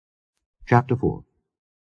Chapter 4.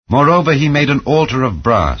 Moreover he made an altar of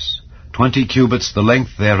brass, 20 cubits the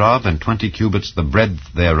length thereof, and 20 cubits the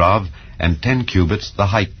breadth thereof, and 10 cubits the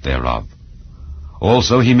height thereof.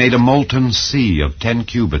 Also he made a molten sea of 10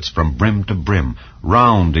 cubits from brim to brim,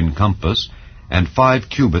 round in compass, and 5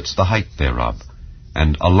 cubits the height thereof.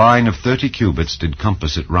 And a line of 30 cubits did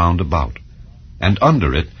compass it round about. And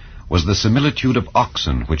under it was the similitude of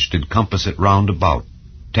oxen, which did compass it round about,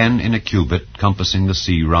 10 in a cubit, compassing the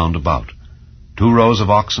sea round about. 2 rows of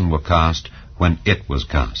oxen were cast when it was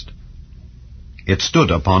cast. It stood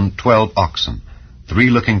upon 12 oxen, 3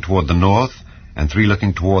 looking toward the north, and 3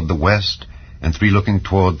 looking toward the west, and 3 looking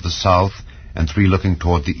toward the south, and 3 looking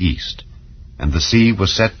toward the east. And the sea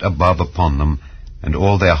was set above upon them, and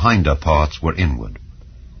all their hinder parts were inward.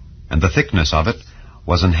 And the thickness of it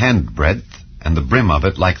was an handbreadth, and the brim of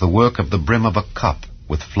it like the work of the brim of a cup,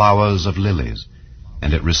 with flowers of lilies.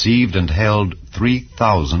 And it received and held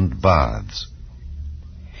 3,000 baths.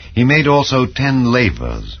 He made also 10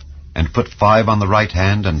 lavers, and put 5 on the right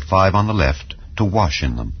hand and 5 on the left, to wash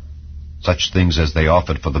in them. Such things as they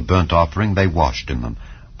offered for the burnt offering they washed in them,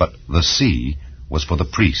 but the sea was for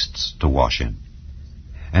the priests to wash in.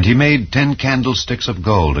 And he made 10 candlesticks of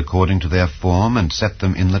gold according to their form, and set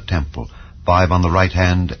them in the temple, 5 on the right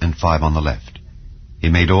hand and 5 on the left. He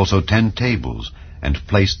made also 10 tables, and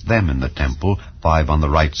placed them in the temple, 5 on the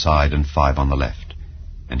right side and 5 on the left.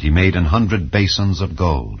 And he made 100 basins of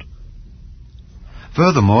gold.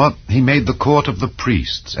 Furthermore, he made the court of the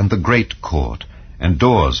priests, and the great court, and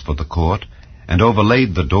doors for the court, and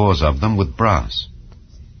overlaid the doors of them with brass.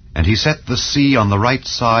 And he set the sea on the right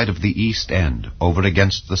side of the east end, over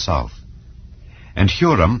against the south. And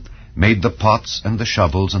Huram made the pots and the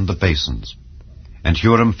shovels and the basins. And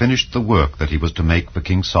Huram finished the work that he was to make for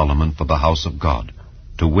King Solomon for the house of God,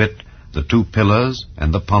 to wit, the 2 pillars,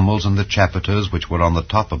 and the pommels and the chapiters which were on the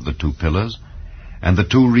top of the 2 pillars, and the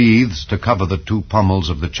 2 wreaths to cover the 2 pommels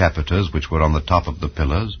of the chapiters which were on the top of the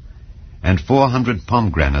pillars, and 400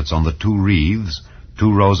 pomegranates on the 2 wreaths,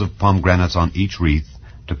 2 rows of pomegranates on each wreath,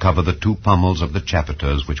 to cover the 2 pommels of the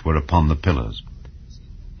chapiters which were upon the pillars.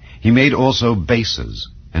 He made also bases,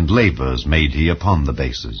 and lavers made he upon the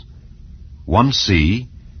bases. 1 sea,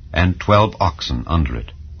 and 12 oxen under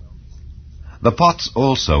it. The pots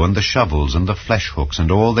also, and the shovels, and the flesh hooks,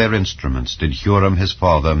 and all their instruments did Huram his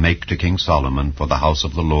father make to King Solomon for the house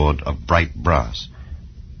of the Lord of bright brass.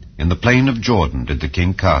 In the plain of Jordan did the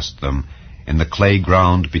king cast them, in the clay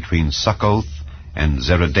ground between Succoth and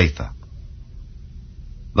Zeredathah.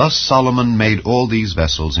 Thus Solomon made all these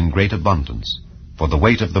vessels in great abundance, for the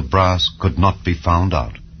weight of the brass could not be found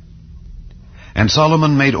out. And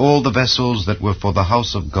Solomon made all the vessels that were for the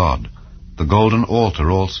house of God, the golden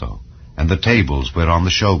altar also, and the tables whereon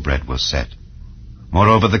the showbread was set.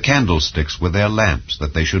 Moreover the candlesticks were their lamps,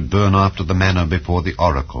 that they should burn after the manner before the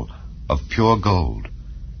oracle, of pure gold.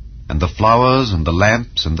 And the flowers and the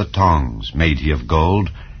lamps and the tongs made he of gold,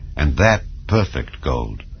 and that perfect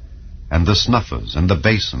gold. And the snuffers, and the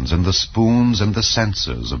basins, and the spoons, and the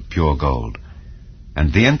censers of pure gold.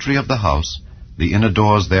 And the entry of the house, the inner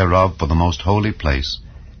doors thereof for the most holy place,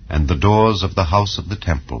 and the doors of the house of the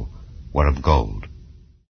temple, were of gold.